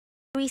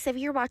Luis, if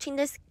you're watching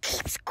this,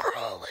 keep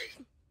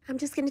scrolling. I'm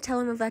just gonna tell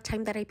him of that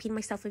time that I peed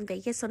myself in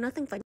Vegas, so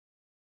nothing funny.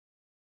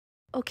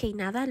 Okay,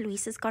 now that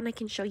Luis is gone, I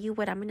can show you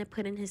what I'm gonna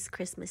put in his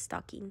Christmas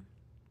stocking.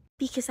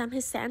 Because I'm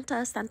his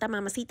Santa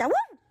Mamacita,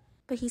 woo!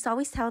 But he's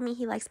always telling me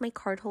he likes my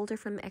card holder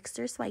from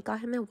Ekster, so I got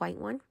him a white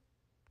one.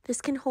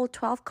 This can hold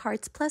 12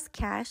 cards plus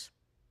cash.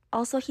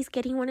 Also, he's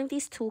getting one of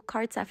these tool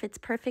cards that fits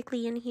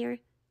perfectly in here.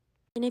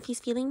 And if he's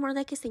feeling more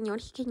like a señor,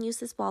 he can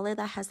use this wallet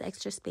that has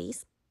extra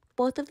space.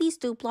 Both of these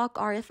do block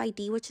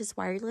RFID, which is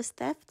wireless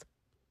theft.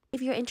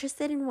 If you're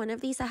interested in one of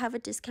these, I have a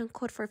discount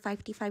code for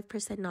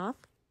 55% off.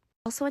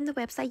 Also on the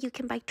website, you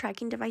can buy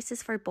tracking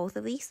devices for both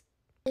of these.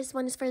 This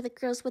one is for the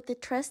girls with the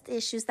trust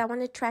issues that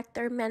want to track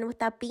their men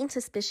without being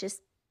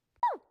suspicious.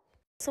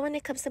 So when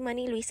it comes to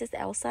money, Luis is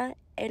Elsa.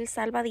 Él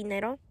salva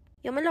dinero.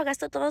 Yo me lo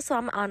gasto todo, so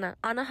I'm Anna.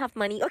 Anna have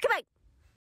money. Okay, bye!